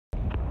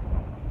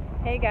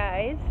Hey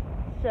guys,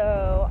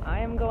 so I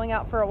am going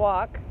out for a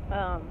walk,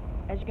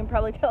 as you can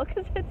probably tell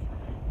because it's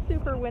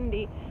super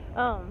windy.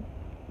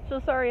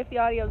 So sorry if the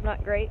audio is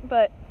not great,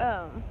 but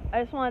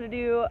I just wanted to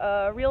do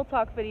a real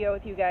talk video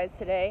with you guys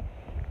today.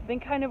 I've been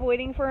kind of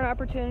waiting for an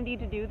opportunity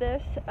to do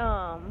this.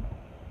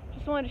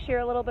 Just wanted to share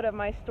a little bit of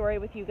my story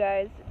with you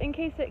guys in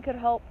case it could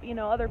help,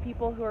 other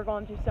people who are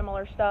going through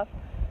similar stuff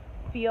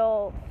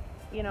feel,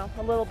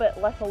 a little bit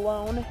less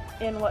alone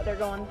in what they're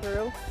going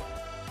through.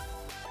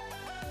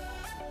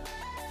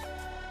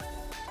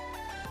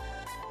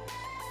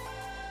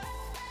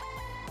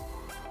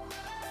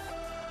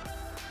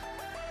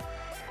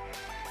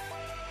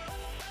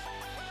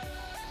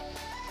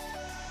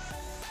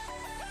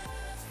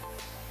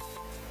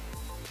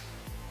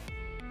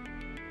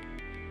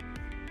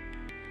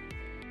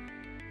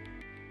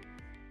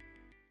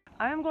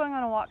 I'm going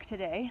on a walk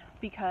today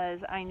because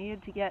I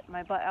needed to get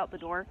my butt out the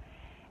door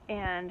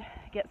and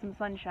get some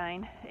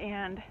sunshine,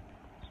 and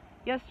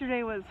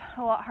yesterday was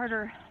a lot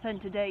harder than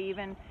today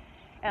even,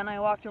 and I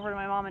walked over to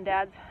my mom and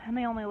dad's, and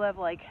they only live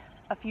like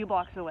a few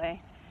blocks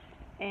away,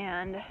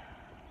 and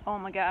oh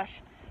my gosh,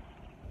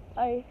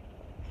 I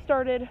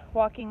started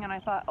walking and I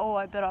thought, oh,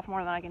 I bit off more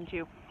than I can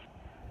chew.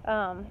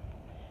 So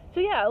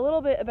yeah, a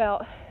little bit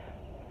about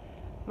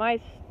my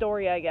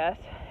story, I guess,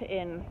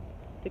 in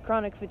the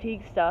chronic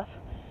fatigue stuff.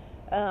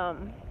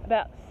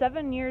 About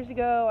 7 years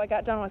ago, I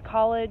got done with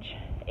college,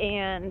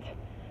 and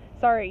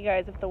sorry you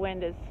guys if the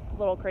wind is a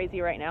little crazy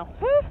right now.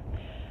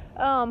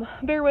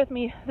 Bear with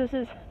me, this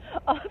is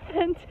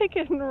authentic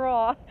and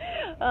raw.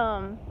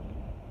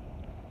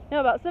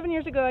 About 7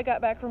 years ago, I got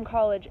back from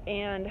college,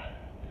 and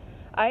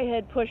I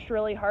had pushed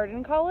really hard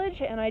in college,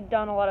 and I'd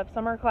done a lot of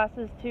summer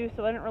classes too,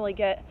 so I didn't really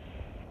get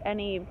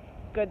any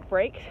good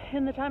breaks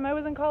in the time I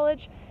was in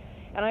college,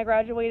 and I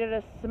graduated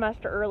a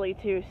semester early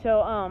too,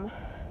 so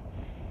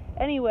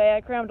anyway, I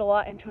crammed a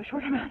lot into a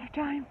short amount of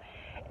time,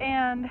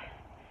 and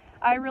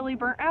I really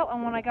burnt out.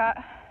 And when I got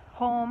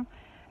home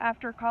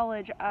after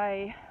college,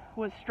 I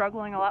was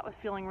struggling a lot with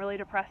feeling really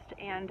depressed,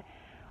 and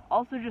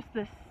also just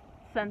this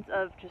sense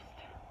of just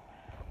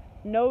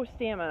no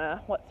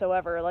stamina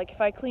whatsoever. Like, if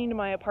I cleaned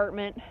my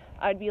apartment,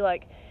 I'd be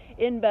like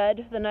in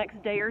bed the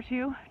next day or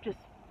two, just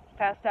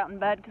passed out in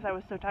bed because I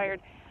was so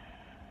tired.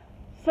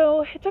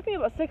 So it took me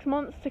about 6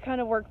 months to kind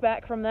of work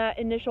back from that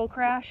initial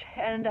crash,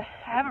 and I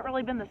haven't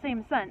really been the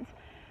same since.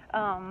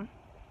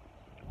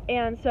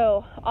 And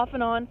so off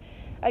and on,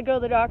 I'd go to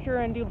the doctor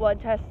and do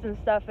blood tests and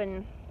stuff,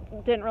 and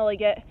didn't really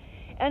get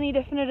any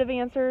definitive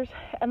answers.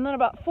 And then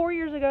about 4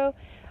 years ago,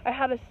 I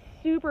had a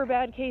super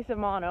bad case of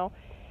mono.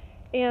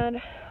 And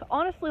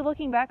honestly,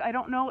 looking back, I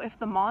don't know if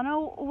the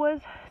mono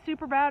was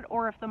super bad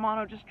or if the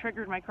mono just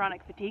triggered my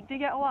chronic fatigue to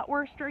get a lot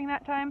worse during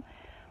that time.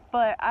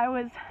 But I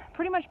was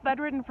pretty much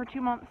bedridden for 2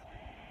 months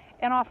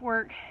and off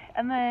work,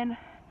 and then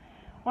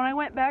when I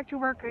went back to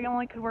work, I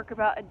only could work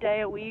about a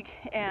day a week,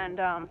 and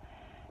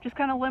just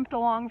kind of limped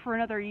along for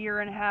another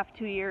 1.5 to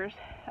 2 years,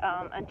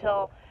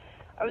 until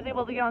I was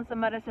able to get on some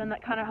medicine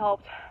that kind of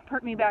helped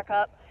perk me back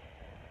up,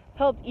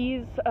 helped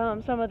ease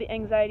some of the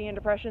anxiety and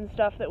depression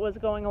stuff that was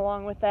going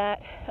along with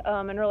that,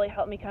 and really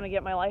helped me kind of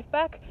get my life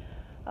back.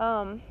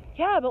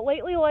 Yeah, but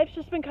lately life's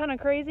just been kind of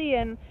crazy,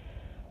 and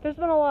there's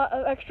been a lot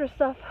of extra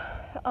stuff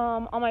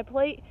on my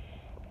plate,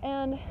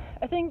 and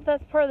I think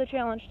that's part of the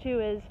challenge too,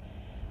 is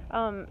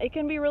it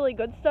can be really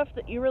good stuff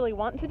that you really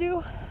want to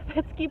do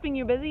that's keeping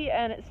you busy,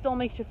 and it still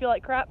makes you feel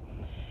like crap,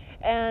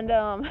 and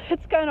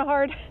it's kind of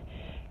hard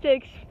to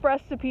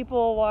express to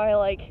people why,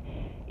 like,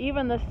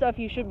 even the stuff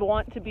you should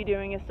want to be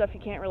doing is stuff you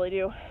can't really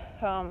do.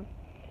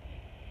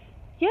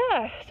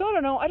 Yeah, so I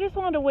don't know, I just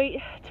wanted to wait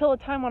till a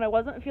time when I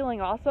wasn't feeling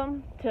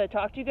awesome to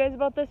talk to you guys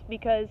about this,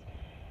 because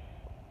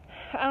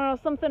I don't know,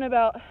 something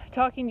about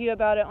talking to you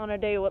about it on a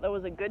day that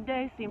was a good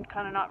day seemed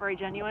kind of not very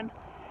genuine.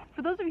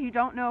 For those of you who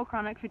don't know,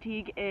 chronic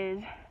fatigue is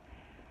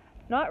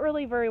not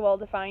really very well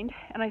defined,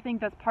 and I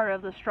think that's part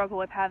of the struggle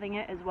with having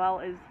it as well,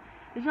 is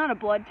there's not a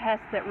blood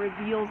test that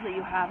reveals that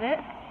you have it.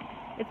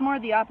 It's more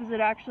the opposite,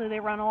 actually. They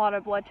run a lot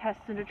of blood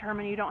tests and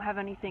determine you don't have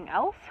anything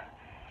else,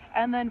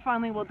 and then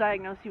finally will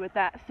diagnose you with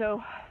that.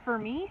 So for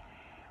me,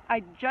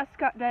 I just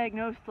got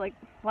diagnosed like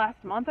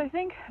last month, I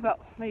think, about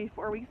maybe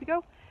 4 weeks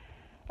ago.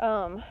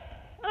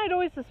 I'd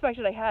always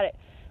suspected I had it,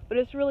 but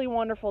it's really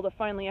wonderful to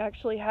finally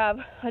actually have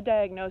a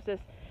diagnosis.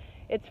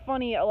 It's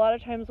funny, a lot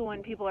of times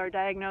when people are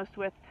diagnosed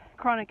with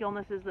chronic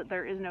illnesses that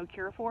there is no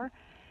cure for,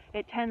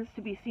 it tends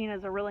to be seen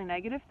as a really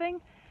negative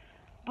thing.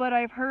 But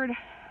I've heard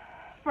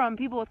from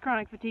people with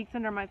chronic fatigue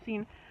syndrome I've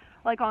seen,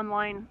 like,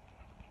 online,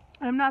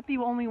 I'm not the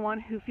only one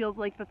who feels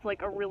like that's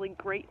like a really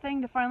great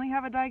thing to finally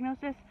have a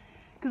diagnosis,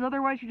 because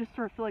otherwise you just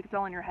sort of feel like it's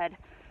all in your head.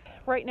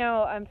 Right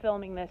now I'm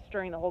filming this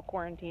during the whole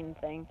quarantine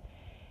thing,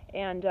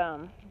 and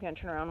I'm gonna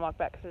turn around and walk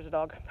back because there's a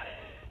dog.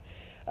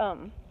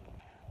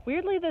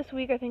 Weirdly this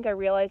week I think I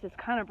realized it's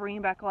kind of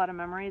bringing back a lot of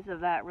memories of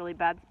that really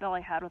bad spell I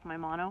had with my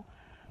mono.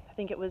 I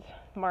think it was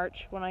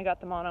March when I got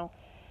the mono,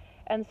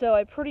 and so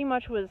I pretty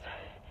much was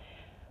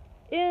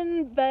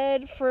in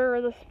bed for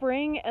the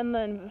spring and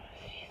then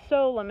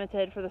so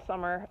limited for the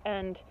summer,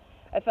 and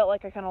I felt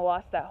like I kind of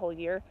lost that whole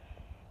year.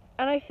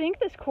 And I think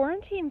this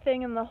quarantine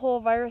thing and the whole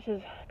virus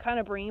is kind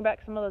of bringing back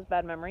some of those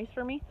bad memories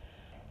for me.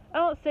 I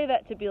don't say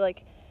that to be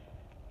like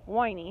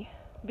whiny,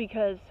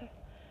 because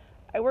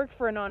I work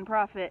for a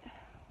nonprofit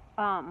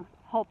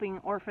helping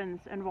orphans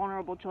and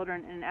vulnerable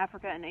children in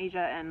Africa and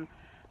Asia, and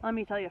let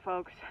me tell you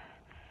folks,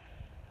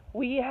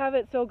 we have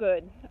it so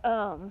good.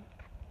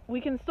 We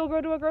can still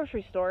go to a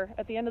grocery store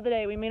at the end of the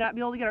day. We may not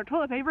be able to get our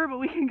toilet paper, but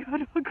we can go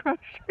to a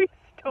grocery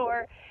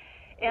store.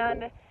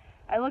 And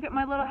I look at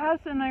my little house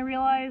and I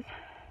realize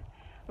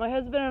my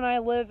husband and I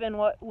live in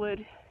what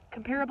would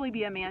comparably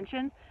be a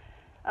mansion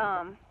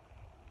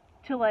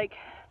to like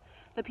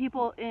the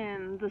people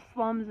in the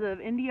slums of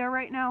India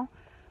right now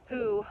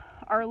who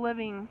are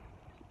living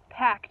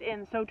packed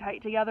in so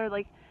tight together,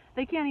 like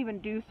they can't even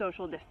do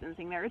social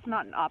distancing there. It's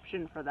not an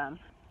option for them.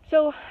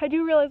 So I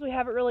do realize we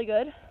have it really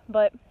good,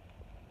 but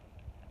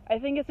I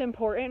think it's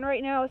important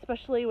right now,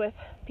 especially with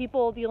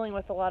people dealing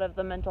with a lot of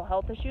the mental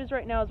health issues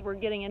right now as we're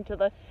getting into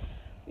the,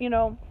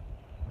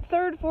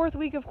 third, fourth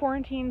week of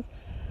quarantines.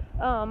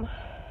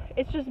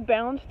 It's just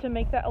bound to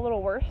make that a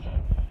little worse.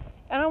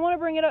 And I want to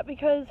bring it up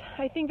because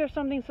I think there's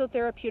something so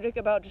therapeutic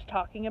about just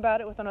talking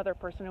about it with another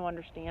person who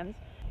understands.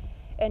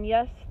 And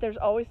yes, there's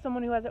always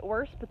someone who has it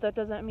worse, but that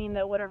doesn't mean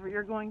that whatever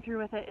you're going through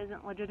with it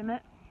isn't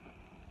legitimate.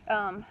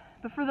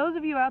 But for those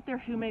of you out there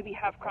who maybe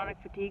have chronic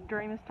fatigue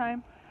during this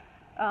time,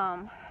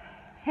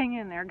 hang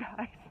in there,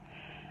 guys.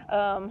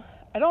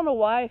 I don't know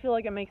why I feel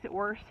like it makes it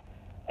worse.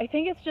 I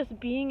think it's just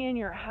being in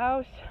your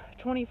house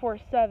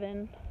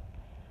 24/7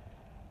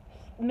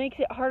 makes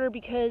it harder,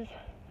 because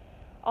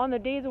on the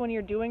days when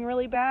you're doing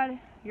really bad,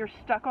 you're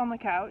stuck on the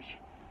couch,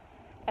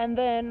 and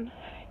then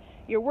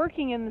you're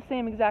working in the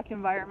same exact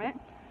environment,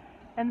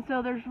 and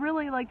so there's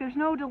really there's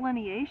no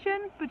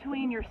delineation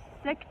between your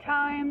sick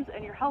times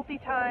and your healthy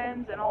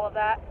times and all of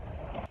that.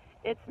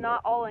 It's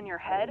not all in your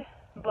head,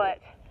 but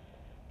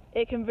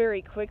it can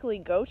very quickly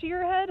go to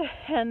your head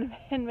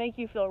and make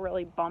you feel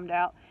really bummed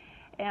out.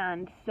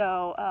 And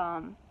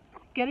so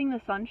getting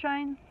the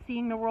sunshine,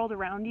 seeing the world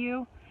around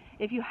you,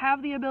 if you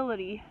have the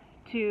ability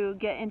to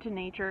get into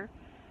nature,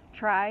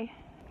 try.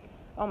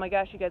 Oh my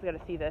gosh, you guys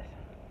gotta see this.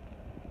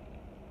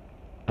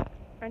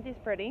 Aren't these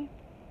pretty?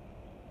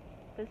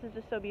 This is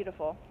just so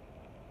beautiful.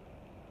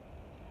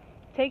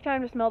 Take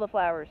time to smell the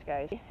flowers,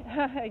 guys.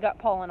 I got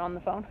pollen on the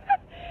phone.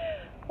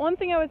 One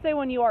thing I would say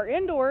when you are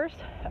indoors,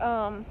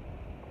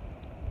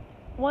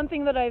 one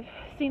thing that I've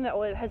seen that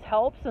has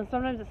helped, and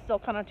sometimes it's still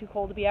kind of too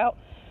cold to be out,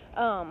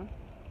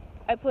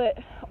 I put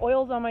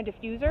oils on my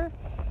diffuser.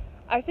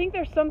 I think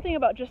there's something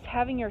about just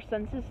having your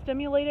senses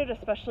stimulated,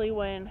 especially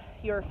when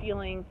you're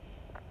feeling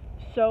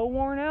so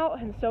worn out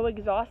and so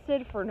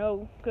exhausted for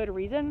no good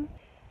reason.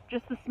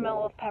 Just the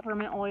smell of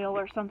peppermint oil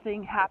or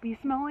something happy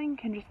smelling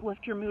can just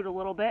lift your mood a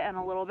little bit, and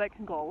a little bit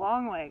can go a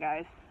long way,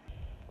 guys.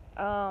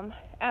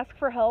 Ask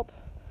for help.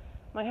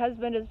 My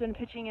husband has been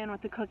pitching in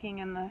with the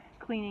cooking and the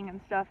cleaning and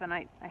stuff, and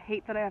I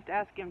hate that I have to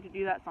ask him to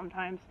do that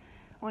sometimes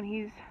when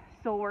he's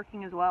still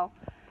working as well.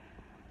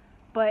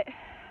 But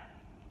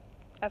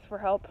ask for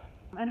help,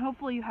 and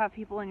hopefully you have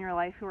people in your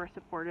life who are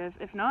supportive.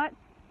 If not,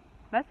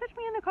 message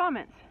me in the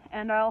comments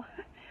and I'll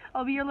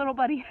be your little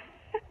buddy.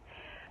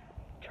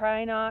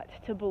 Try not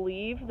to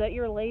believe that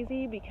you're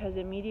lazy, because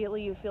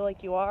immediately you feel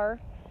like you are.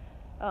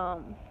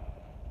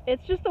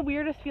 It's just the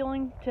weirdest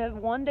feeling to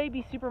one day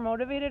be super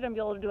motivated and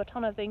be able to do a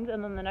ton of things,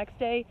 and then the next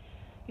day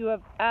you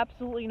have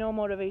absolutely no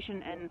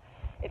motivation and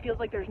it feels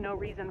like there's no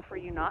reason for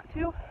you not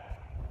to.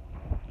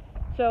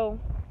 So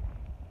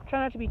try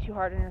not to be too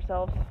hard on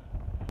yourselves.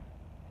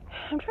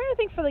 I'm trying to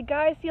think for the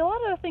guys. See, a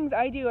lot of the things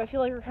I do I feel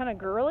like are kind of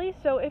girly,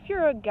 so if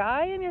you're a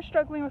guy and you're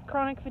struggling with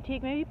chronic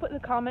fatigue, maybe put the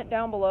comment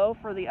down below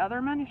for the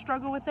other men who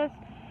struggle with this.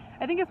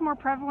 I think it's more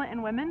prevalent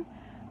in women,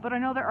 but I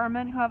know there are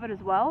men who have it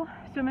as well,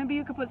 so maybe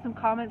you could put some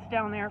comments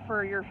down there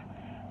for your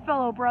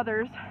fellow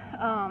brothers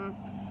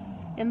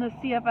in the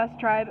CFS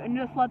tribe, and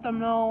just let them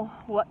know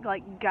what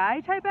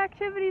guy type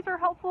activities are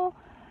helpful.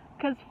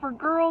 Because for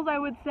girls, I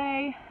would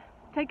say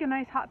take a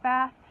nice hot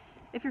bath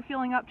if you're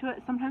feeling up to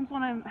it. Sometimes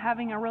when I'm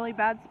having a really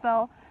bad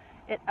spell,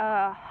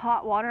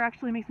 hot water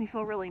actually makes me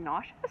feel really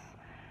nauseous,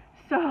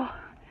 so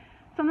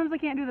sometimes I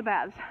can't do the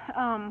baths.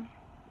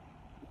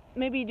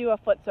 Maybe do a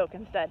foot soak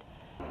instead.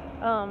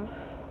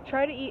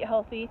 Try to eat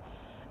healthy.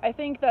 I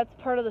think that's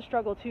part of the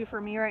struggle too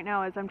for me right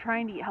now, is I'm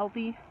trying to eat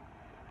healthy,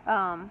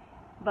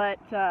 but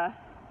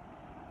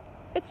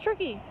it's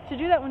tricky to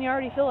do that when you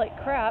already feel like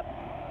crap.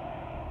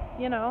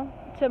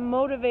 To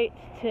motivate,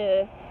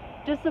 to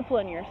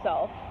discipline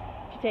yourself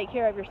to take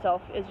care of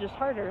yourself is just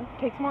harder. It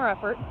takes more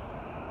effort,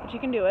 but you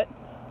can do it.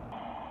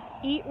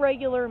 Eat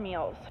regular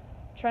meals.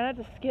 Try not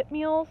to skip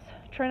meals.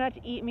 Try not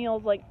to eat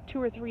meals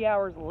 2 or 3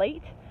 hours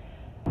late.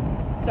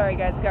 Sorry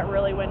guys, it got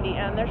really windy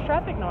and there's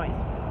traffic noise.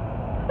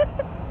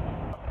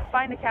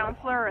 Find a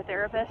counselor or a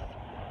therapist.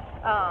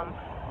 I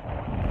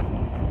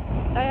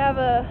have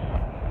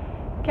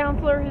a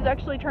counselor who's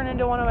actually turned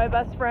into one of my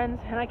best friends,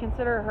 and I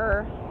consider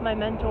her my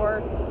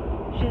mentor.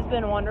 She's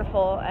been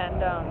wonderful,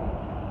 and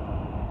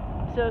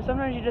so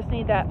sometimes you just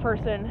need that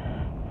person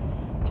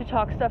to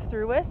talk stuff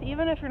through with.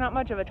 Even if you're not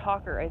much of a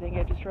talker, I think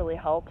it just really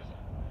helps.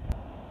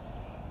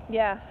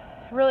 Yeah,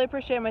 really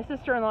appreciate it. My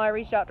sister-in-law, I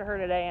reached out to her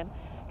today and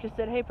just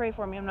said, hey, pray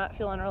for me. I'm not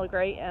feeling really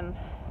great and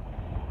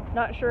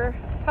not sure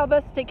how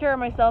best to take care of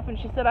myself. And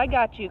she said, I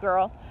got you,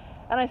 girl.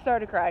 And I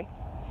started to cry.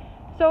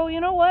 So,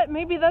 you know what?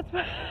 Maybe that's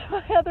my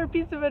other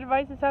piece of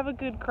advice, is have a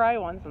good cry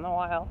once in a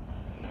while.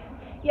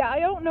 Yeah, I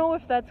don't know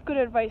if that's good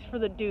advice for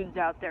the dudes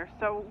out there.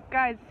 So,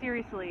 guys,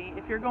 seriously,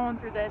 if you're going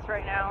through this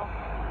right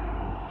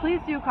now, please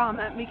do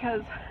comment,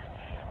 because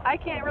I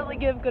can't really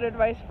give good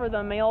advice for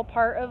the male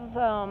part of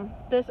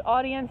this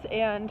audience,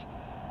 and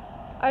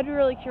I'd be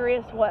really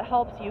curious what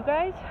helps you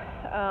guys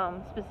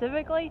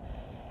specifically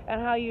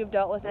and how you've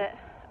dealt with it.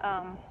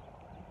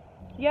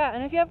 Yeah,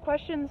 and if you have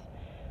questions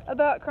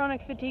about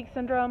chronic fatigue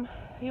syndrome,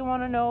 you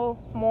want to know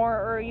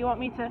more, or you want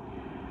me to,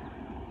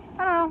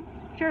 I don't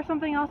know, share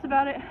something else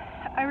about it,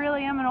 I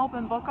really am an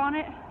open book on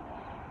it.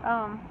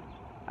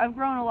 I've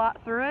grown a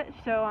lot through it,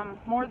 so I'm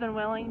more than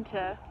willing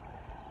to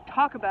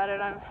talk about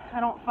it. I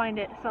don't find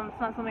it's not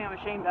something I'm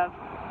ashamed of.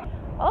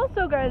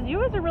 Also, guys, you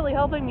guys are really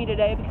helping me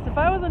today, because if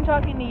I wasn't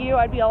talking to you,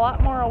 I'd be a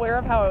lot more aware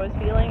of how I was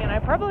feeling, and I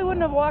probably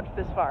wouldn't have walked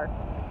this far.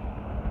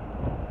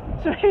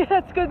 So maybe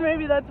that's good,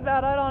 maybe that's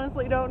bad, I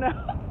honestly don't know.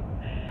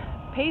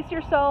 Pace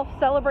yourself,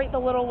 celebrate the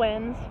little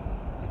wins.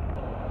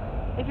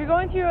 If you're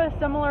going through a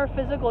similar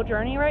physical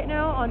journey right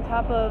now on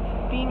top of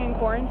being in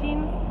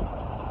quarantine,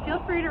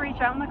 feel free to reach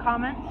out in the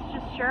comments.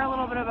 Just share a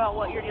little bit about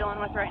what you're dealing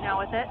with right now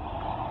with it.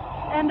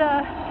 And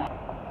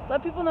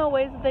let people know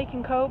ways that they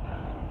can cope,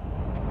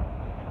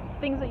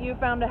 things that you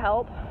found to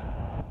help.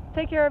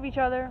 Take care of each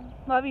other,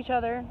 love each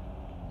other,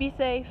 be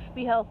safe,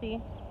 be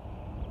healthy.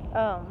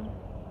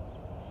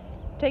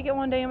 Take it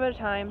one day at a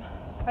time.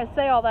 I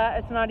say all that,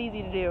 it's not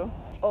easy to do.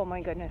 Oh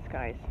my goodness,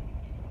 guys.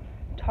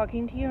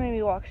 Talking to you made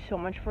me walk so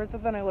much further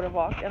than I would have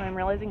walked, and I'm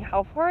realizing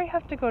how far I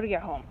have to go to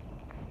get home.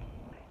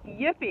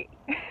 Yippee!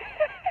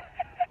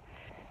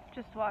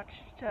 Just watched,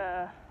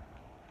 start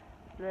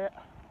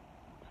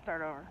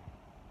over.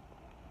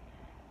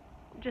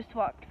 Just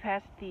walked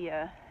past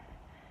the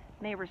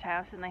neighbor's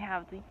house, and they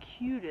have the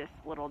cutest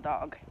little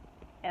dog.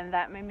 And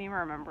that made me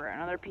remember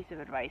another piece of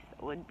advice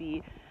that would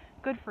be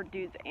good for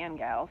dudes and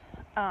gals.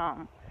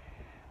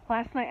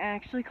 Last night I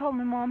actually called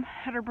my mom,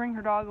 had her bring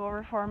her dog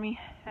over for me,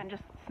 and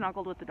just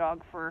snuggled with the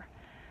dog for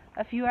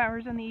a few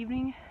hours in the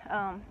evening.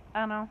 I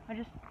don't know, I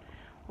just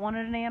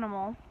wanted an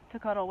animal to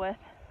cuddle with.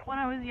 When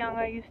I was young,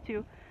 I used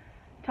to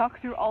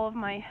talk through all of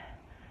my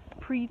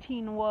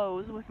preteen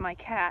woes with my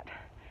cat.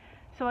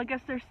 So I guess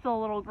there's still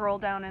a little girl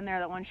down in there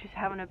that when she's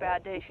having a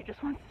bad day, she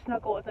just wants to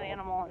snuggle with an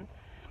animal, and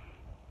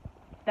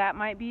that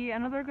might be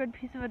another good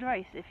piece of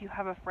advice. If you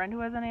have a friend who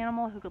has an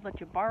animal who could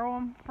let you borrow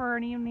him for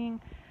an evening,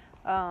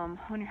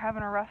 when you're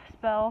having a rough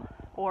spell,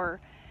 or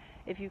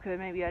if you could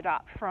maybe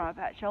adopt from a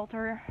pet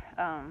shelter,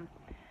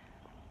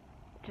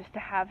 just to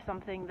have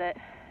something that,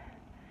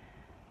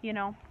 you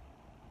know,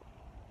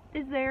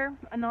 is there,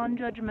 a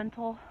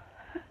non-judgmental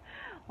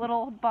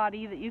little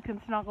body that you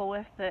can snuggle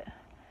with that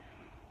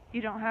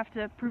you don't have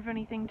to prove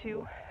anything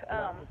to.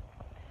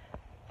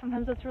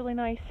 Sometimes that's really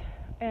nice,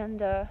 and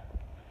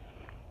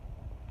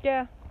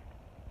yeah,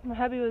 my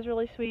hubby was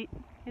really sweet.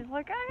 He's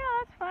like, oh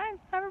yeah, that's fine,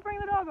 have her bring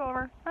the dog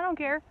over, I don't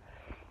care.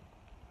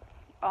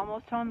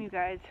 Almost home, you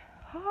guys.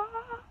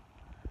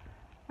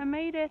 I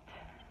made it.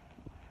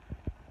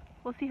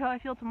 We'll see how I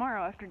feel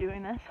tomorrow after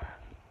doing this.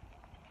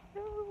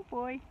 Oh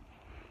boy.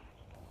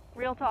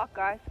 Real talk,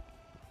 guys.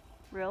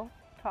 Real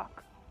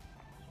talk.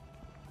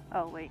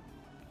 Oh wait,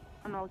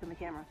 I'm not looking at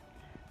the camera.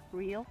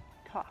 Real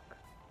talk.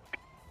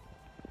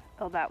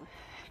 Oh, that was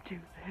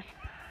stupid.